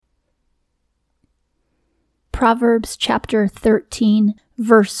Proverbs chapter 13,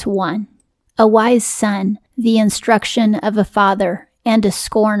 verse 1. A wise son, the instruction of a father, and a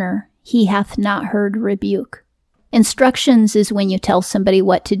scorner, he hath not heard rebuke. Instructions is when you tell somebody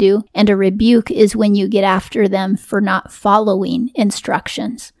what to do, and a rebuke is when you get after them for not following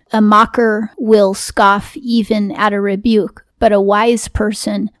instructions. A mocker will scoff even at a rebuke, but a wise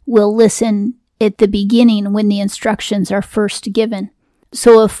person will listen at the beginning when the instructions are first given.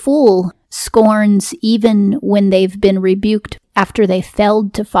 So a fool scorns even when they've been rebuked after they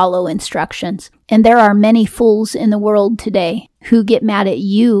failed to follow instructions. And there are many fools in the world today who get mad at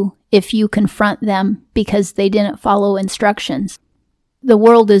you if you confront them because they didn't follow instructions. The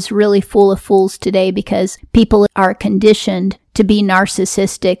world is really full of fools today because people are conditioned to be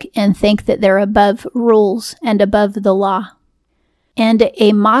narcissistic and think that they're above rules and above the law. And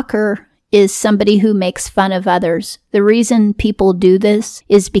a mocker is somebody who makes fun of others. The reason people do this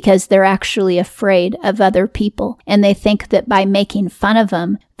is because they're actually afraid of other people, and they think that by making fun of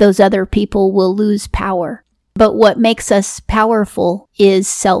them, those other people will lose power. But what makes us powerful is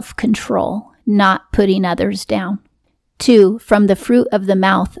self-control, not putting others down. 2, from the fruit of the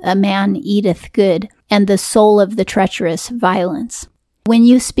mouth a man eateth good, and the soul of the treacherous violence. When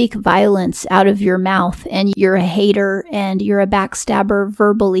you speak violence out of your mouth, and you're a hater and you're a backstabber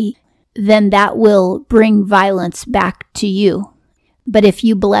verbally, then that will bring violence back to you. But if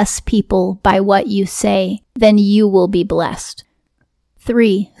you bless people by what you say, then you will be blessed.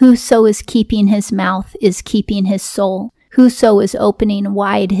 3, whoso is keeping his mouth is keeping his soul. Whoso is opening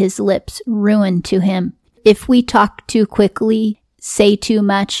wide his lips, ruin to him. If we talk too quickly, say too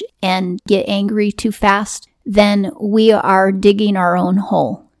much, and get angry too fast, then we are digging our own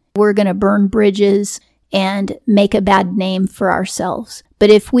hole. We're going to burn bridges and make a bad name for ourselves. But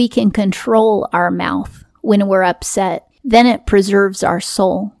if we can control our mouth when we're upset, then it preserves our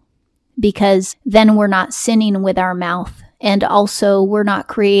soul, because then we're not sinning with our mouth, and also we're not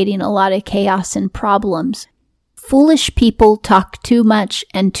creating a lot of chaos and problems. Foolish people talk too much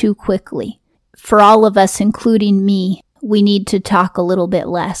and too quickly. For all of us, including me, we need to talk a little bit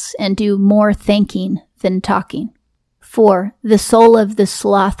less and do more thinking than talking. 4, the soul of the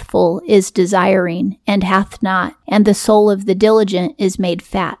slothful is desiring, and hath not, and the soul of the diligent is made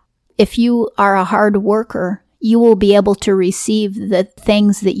fat. If you are a hard worker, you will be able to receive the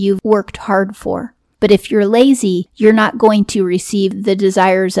things that you've worked hard for. But if you're lazy, you're not going to receive the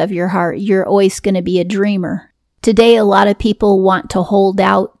desires of your heart. You're always going to be a dreamer. Today, a lot of people want to hold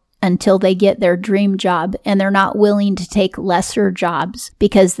out until they get their dream job, and they're not willing to take lesser jobs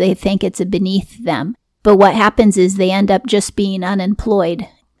because they think it's beneath them. But what happens is they end up just being unemployed.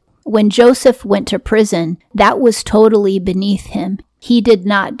 When Joseph went to prison, that was totally beneath him. He did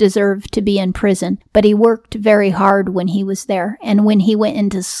not deserve to be in prison, but he worked very hard when he was there. And when he went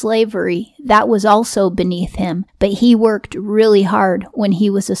into slavery, that was also beneath him. But he worked really hard when he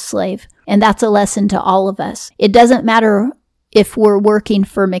was a slave. And that's a lesson to all of us. It doesn't matter if we're working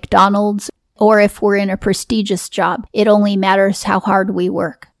for McDonald's or if we're in a prestigious job. It only matters how hard we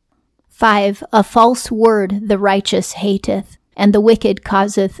work. 5, a false word the righteous hateth, and the wicked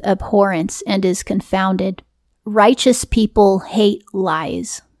causeth abhorrence, and is confounded. Righteous people hate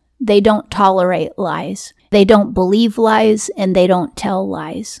lies. They don't tolerate lies. They don't believe lies, and they don't tell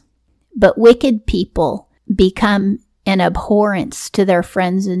lies. But wicked people become an abhorrence to their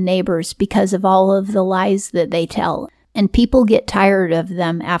friends and neighbors because of all of the lies that they tell. And people get tired of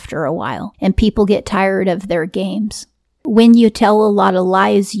them after a while, and people get tired of their games. When you tell a lot of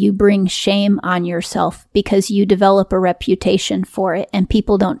lies, you bring shame on yourself because you develop a reputation for it and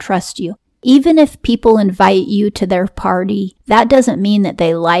people don't trust you. Even if people invite you to their party, that doesn't mean that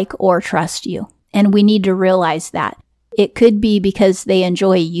they like or trust you. And we need to realize that. It could be because they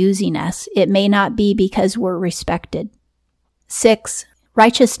enjoy using us. It may not be because we're respected. 6,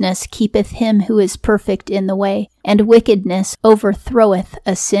 righteousness keepeth him who is perfect in the way, and wickedness overthroweth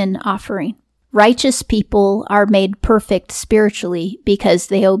a sin offering. Righteous people are made perfect spiritually because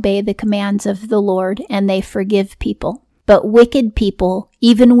they obey the commands of the Lord and they forgive people. But wicked people,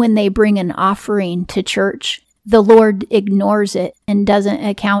 even when they bring an offering to church, the Lord ignores it and doesn't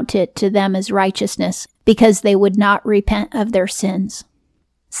account it to them as righteousness because they would not repent of their sins.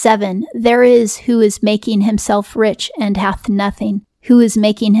 7, there is who is making himself rich and hath nothing, who is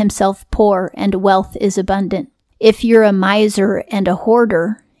making himself poor and wealth is abundant. If you're a miser and a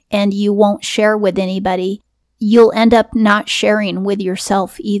hoarder, and you won't share with anybody, you'll end up not sharing with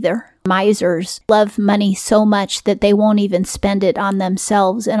yourself either. Misers love money so much that they won't even spend it on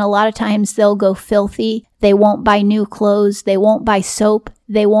themselves, and a lot of times they'll go filthy. They won't buy new clothes, they won't buy soap,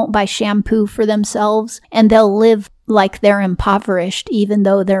 they won't buy shampoo for themselves, and they'll live like they're impoverished even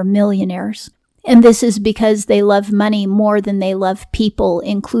though they're millionaires. And this is because they love money more than they love people,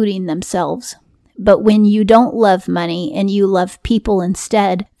 including themselves. But when you don't love money and you love people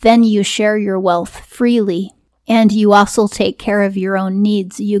instead, then you share your wealth freely. And you also take care of your own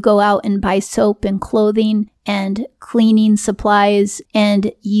needs. You go out and buy soap and clothing and cleaning supplies,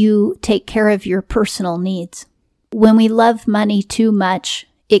 and you take care of your personal needs. When we love money too much,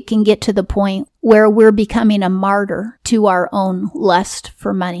 it can get to the point where we're becoming a martyr to our own lust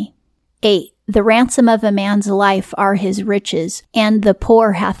for money. 8. The ransom of a man's life are his riches, and the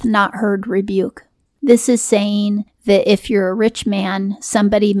poor hath not heard rebuke. This is saying that if you're a rich man,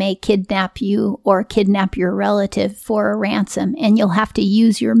 somebody may kidnap you or kidnap your relative for a ransom, and you'll have to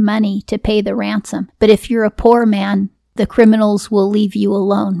use your money to pay the ransom. But if you're a poor man, the criminals will leave you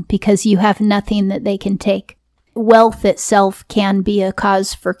alone because you have nothing that they can take. Wealth itself can be a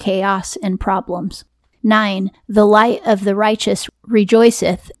cause for chaos and problems. 9. The light of the righteous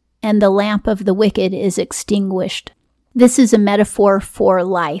rejoiceth, and the lamp of the wicked is extinguished. This is a metaphor for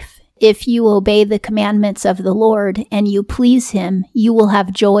life. If you obey the commandments of the Lord and you please Him, you will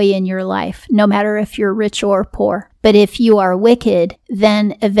have joy in your life, no matter if you're rich or poor. But if you are wicked,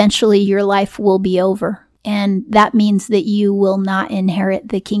 then eventually your life will be over. And that means that you will not inherit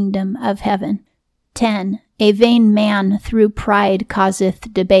the kingdom of heaven. 10. A vain man through pride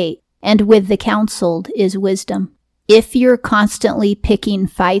causeth debate, and with the counseled is wisdom. If you're constantly picking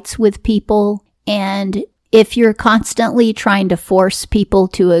fights with people, and if you're constantly trying to force people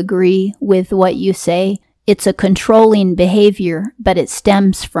to agree with what you say, it's a controlling behavior, but it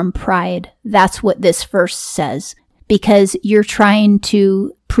stems from pride. That's what this verse says, because you're trying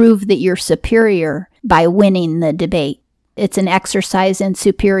to prove that you're superior by winning the debate. It's an exercise in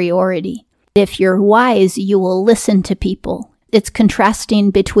superiority. If you're wise, you will listen to people. It's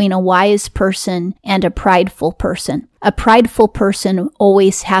contrasting between a wise person and a prideful person. A prideful person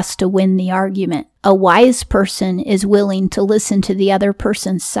always has to win the argument. A wise person is willing to listen to the other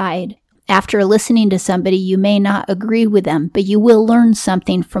person's side. After listening to somebody, you may not agree with them, but you will learn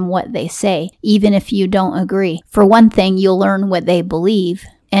something from what they say, even if you don't agree. For one thing, you'll learn what they believe,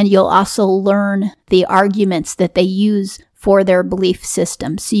 and you'll also learn the arguments that they use for their belief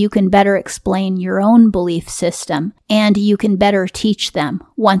system, so you can better explain your own belief system, and you can better teach them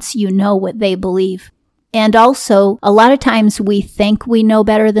once you know what they believe. And also, a lot of times we think we know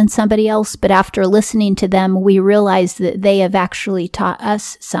better than somebody else, but after listening to them, we realize that they have actually taught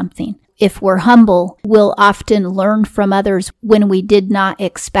us something. If we're humble, we'll often learn from others when we did not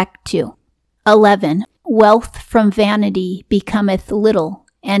expect to. 11. Wealth from vanity becometh little,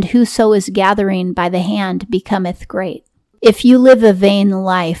 and whoso is gathering by the hand becometh great. If you live a vain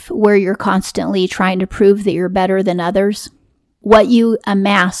life where you're constantly trying to prove that you're better than others, what you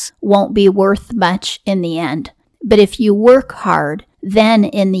amass won't be worth much in the end. But if you work hard, then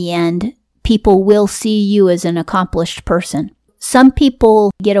in the end, people will see you as an accomplished person. Some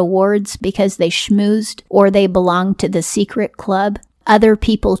people get awards because they schmoozed or they belong to the secret club. Other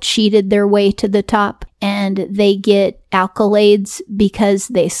people cheated their way to the top, and they get accolades because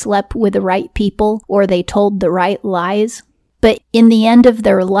they slept with the right people or they told the right lies. But in the end of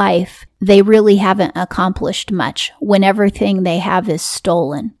their life, they really haven't accomplished much when everything they have is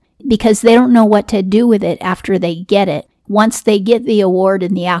stolen, because they don't know what to do with it after they get it. Once they get the award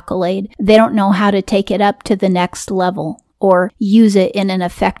and the accolade, they don't know how to take it up to the next level or use it in an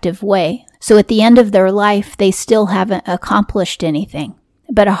effective way. So at the end of their life, they still haven't accomplished anything.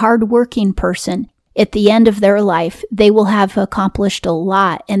 But a hardworking person, at the end of their life, they will have accomplished a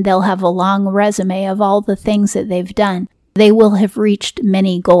lot, and they'll have a long resume of all the things that they've done. They will have reached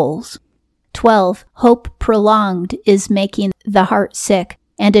many goals. 12. Hope prolonged is making the heart sick,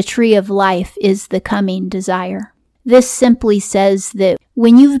 and a tree of life is the coming desire. This simply says that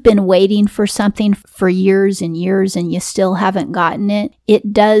when you've been waiting for something for years and years and you still haven't gotten it,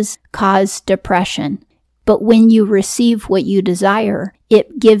 it does cause depression. But when you receive what you desire,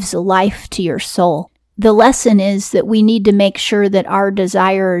 it gives life to your soul. The lesson is that we need to make sure that our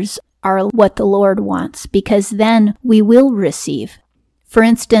desires are what the Lord wants, because then we will receive. For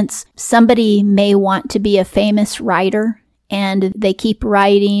instance, somebody may want to be a famous writer, and they keep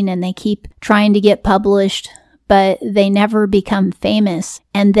writing and they keep trying to get published, but they never become famous,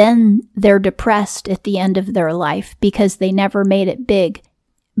 and then they're depressed at the end of their life because they never made it big.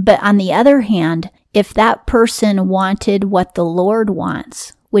 But on the other hand, if that person wanted what the Lord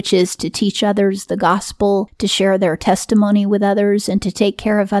wants, which is to teach others the gospel, to share their testimony with others, and to take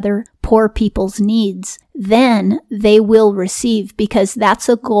care of other poor people's needs, then they will receive, because that's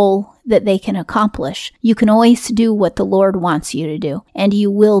a goal that they can accomplish. You can always do what the Lord wants you to do, and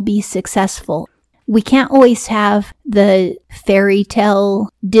you will be successful. We can't always have the fairy tale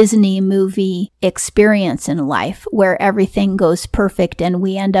Disney movie experience in life where everything goes perfect and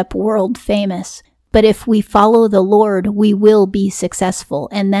we end up world famous. But if we follow the Lord, we will be successful,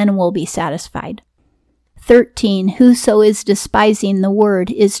 and then we'll be satisfied. 13. Whoso is despising the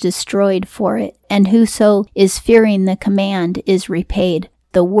word is destroyed for it, and whoso is fearing the command is repaid.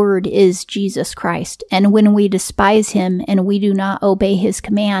 The word is Jesus Christ, and when we despise him and we do not obey his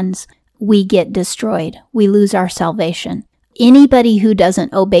commands, we get destroyed. We lose our salvation. Anybody who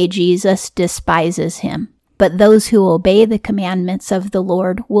doesn't obey Jesus despises him, but those who obey the commandments of the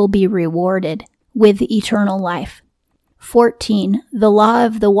Lord will be rewarded with eternal life. 14. The law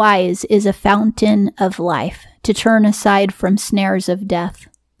of the wise is a fountain of life, to turn aside from snares of death.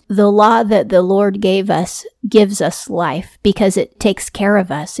 The law that the Lord gave us gives us life because it takes care of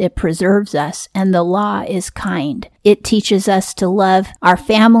us, it preserves us, and the law is kind. It teaches us to love our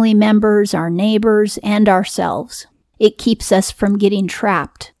family members, our neighbors, and ourselves. It keeps us from getting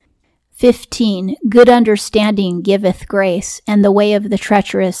trapped. 15. Good understanding giveth grace, and the way of the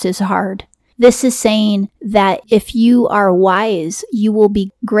treacherous is hard. This is saying that if you are wise, you will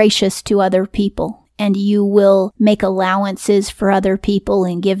be gracious to other people, and you will make allowances for other people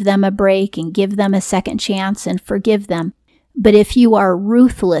and give them a break and give them a second chance and forgive them. But if you are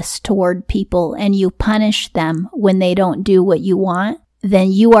ruthless toward people and you punish them when they don't do what you want,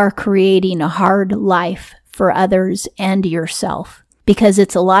 then you are creating a hard life for others and yourself, because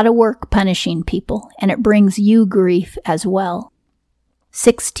it's a lot of work punishing people, and it brings you grief as well.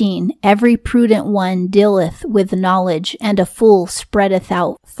 16. Every prudent one dealeth with knowledge, and a fool spreadeth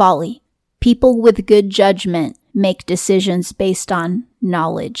out folly. People with good judgment make decisions based on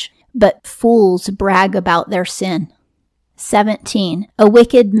knowledge, but fools brag about their sin. 17. A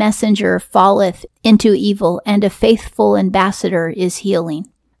wicked messenger falleth into evil, and a faithful ambassador is healing.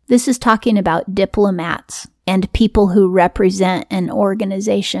 This is talking about diplomats and people who represent an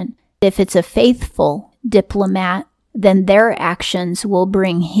organization. If it's a faithful diplomat, then their actions will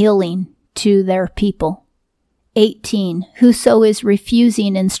bring healing to their people. 18. Whoso is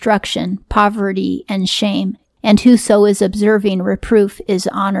refusing instruction, poverty and shame, and whoso is observing reproof is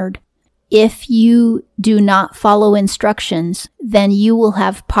honored. If you do not follow instructions, then you will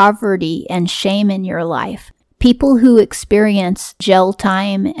have poverty and shame in your life. People who experience jail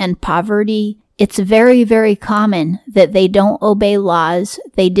time and poverty, it's very, very common that they don't obey laws,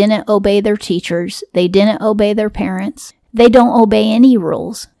 they didn't obey their teachers, they didn't obey their parents, they don't obey any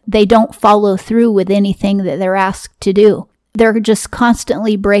rules, they don't follow through with anything that they're asked to do. They're just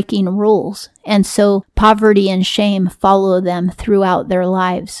constantly breaking rules, and so poverty and shame follow them throughout their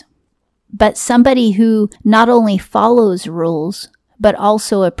lives. But somebody who not only follows rules, but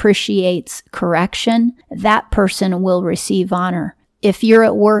also appreciates correction, that person will receive honor. If you're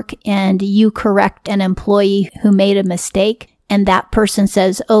at work and you correct an employee who made a mistake, and that person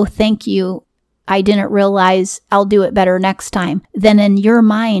says, "Oh, thank you, I didn't realize, I'll do it better next time," then in your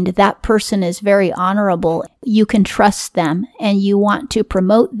mind, that person is very honorable. You can trust them, and you want to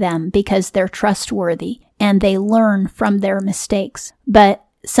promote them because they're trustworthy, and they learn from their mistakes. But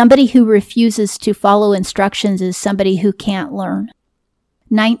somebody who refuses to follow instructions is somebody who can't learn.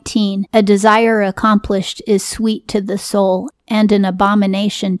 19. A desire accomplished is sweet to the soul, and an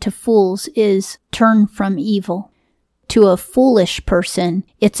abomination to fools is turn from evil. To a foolish person,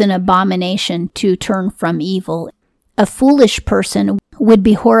 it's an abomination to turn from evil. A foolish person would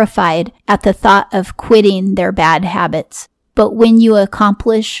be horrified at the thought of quitting their bad habits. But when you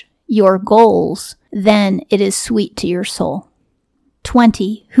accomplish your goals, then it is sweet to your soul.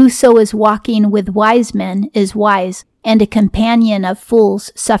 20. Whoso is walking with wise men is wise, and a companion of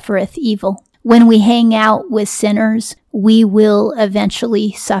fools suffereth evil. When we hang out with sinners, we will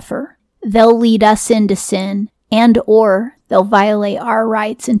eventually suffer. They'll lead us into sin, or they'll violate our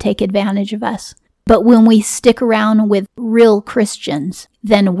rights and take advantage of us. But when we stick around with real Christians,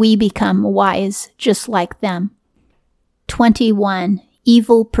 then we become wise just like them. 21.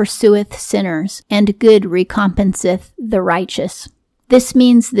 Evil pursueth sinners, and good recompenseth the righteous. This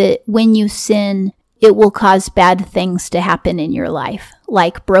means that when you sin, it will cause bad things to happen in your life,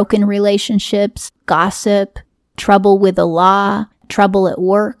 like broken relationships, gossip, trouble with the law, trouble at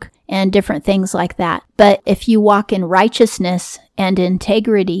work, and different things like that. But if you walk in righteousness and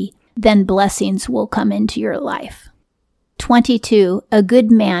integrity, then blessings will come into your life. 22. A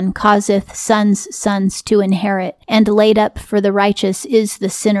good man causeth sons to inherit, and laid up for the righteous is the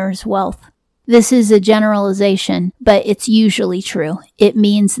sinner's wealth. This is a generalization, but it's usually true. It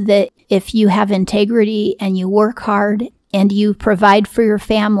means that if you have integrity and you work hard and you provide for your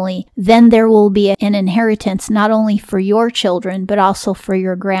family, then there will be an inheritance not only for your children, but also for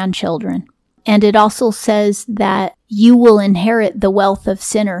your grandchildren. And it also says that you will inherit the wealth of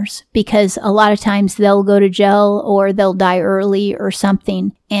sinners, because a lot of times they'll go to jail or they'll die early or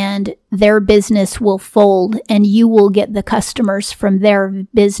something, and their business will fold and you will get the customers from their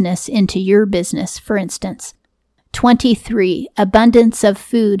business into your business, for instance. 23. Abundance of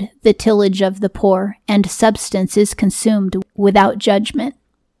food, the tillage of the poor, and substance is consumed without judgment.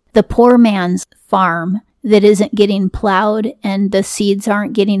 The poor man's farm that isn't getting plowed and the seeds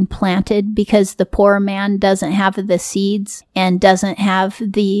aren't getting planted because the poor man doesn't have the seeds and doesn't have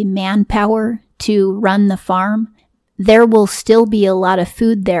the manpower to run the farm, there will still be a lot of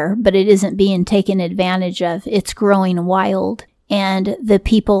food there, but it isn't being taken advantage of. It's growing wild and the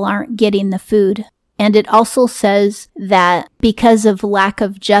people aren't getting the food. And it also says that because of lack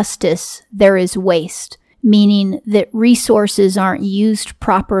of justice, there is waste, meaning that resources aren't used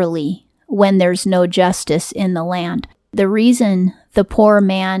properly when there's no justice in the land. The reason the poor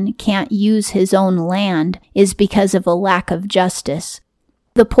man can't use his own land is because of a lack of justice.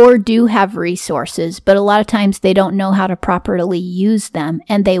 The poor do have resources, but a lot of times they don't know how to properly use them,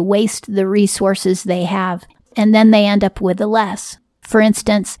 and they waste the resources they have, and then they end up with less. For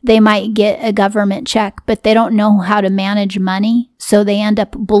instance, they might get a government check, but they don't know how to manage money, so they end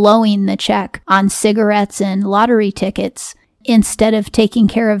up blowing the check on cigarettes and lottery tickets instead of taking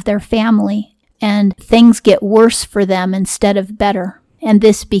care of their family, and things get worse for them instead of better, and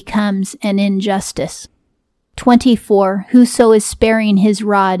this becomes an injustice. 24. Whoso is sparing his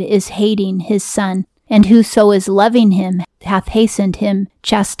rod is hating his son, and whoso is loving him hath hastened him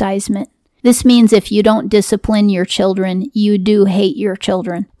chastisement. This means if you don't discipline your children, you do hate your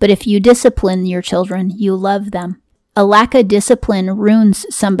children, but if you discipline your children, you love them. A lack of discipline ruins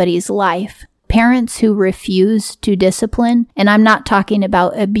somebody's life. Parents who refuse to discipline, and I'm not talking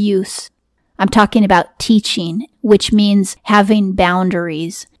about abuse, I'm talking about teaching, which means having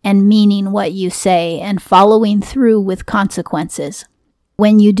boundaries and meaning what you say and following through with consequences.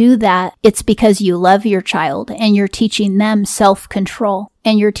 When you do that, it's because you love your child and you're teaching them self-control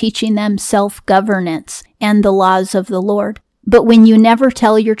and you're teaching them self-governance and the laws of the Lord. But when you never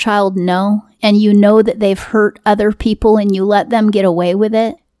tell your child no, and you know that they've hurt other people and you let them get away with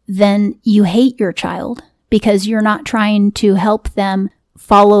it, then you hate your child because you're not trying to help them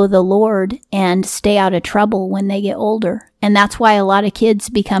follow the Lord and stay out of trouble when they get older. And that's why a lot of kids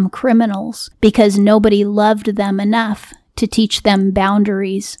become criminals, because nobody loved them enough to teach them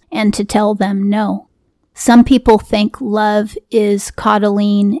boundaries and to tell them no. Some people think love is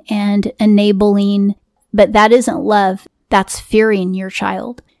coddling and enabling, but that isn't love. That's fearing your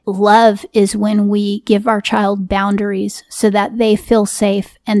child. Love is when we give our child boundaries so that they feel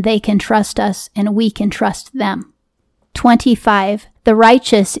safe and they can trust us and we can trust them. 25. The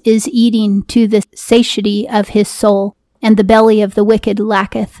righteous is eating to the satiety of his soul, and the belly of the wicked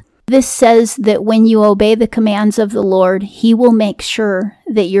lacketh. This says that when you obey the commands of the Lord, He will make sure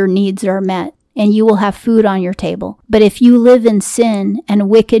that your needs are met and you will have food on your table. But if you live in sin and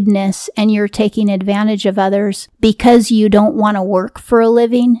wickedness and you're taking advantage of others because you don't want to work for a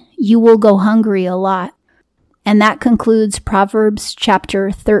living, you will go hungry a lot. And that concludes Proverbs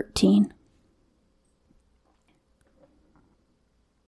chapter 13.